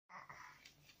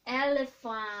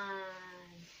Elephant.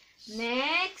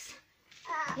 Next.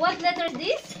 What letter is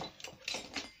this?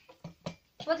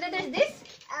 What letter is this?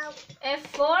 F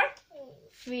for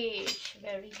fish.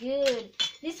 Very good.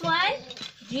 This one?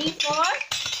 G for?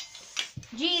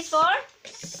 G is for?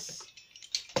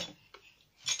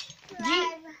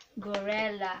 G.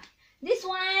 Gorilla. This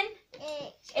one?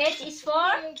 H is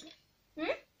for?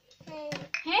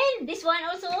 Hen. This one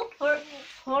also for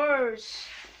horse.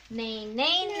 Neigh,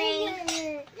 neigh,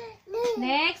 neigh.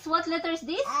 Next, what letter is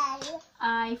this?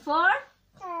 I for?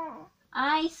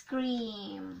 Ice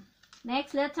cream.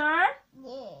 Next letter?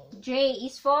 J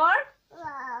is for?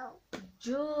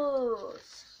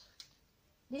 Juice.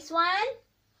 This one?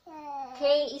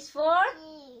 K is for?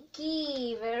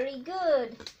 Key. Very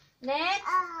good. Next?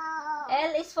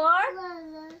 L is for?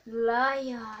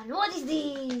 Lion. What is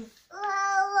this?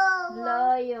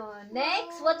 Lion.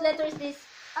 Next, what letter is this?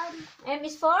 M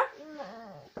is for?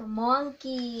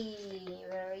 Monkey.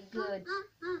 Very good.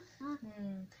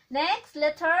 Next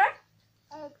letter?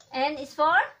 N is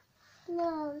for?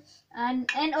 And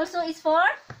N also is for?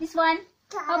 This one.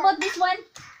 How about this one?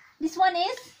 This one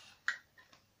is?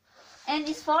 N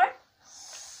is for?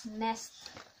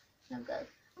 Nest.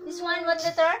 This one, what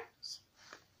letter?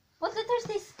 What letter is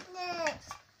this?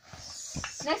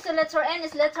 Next to letter N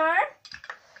is letter?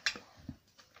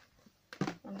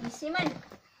 Busy man.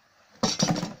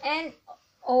 N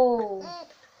O.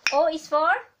 O is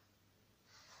for?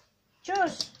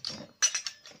 Choose.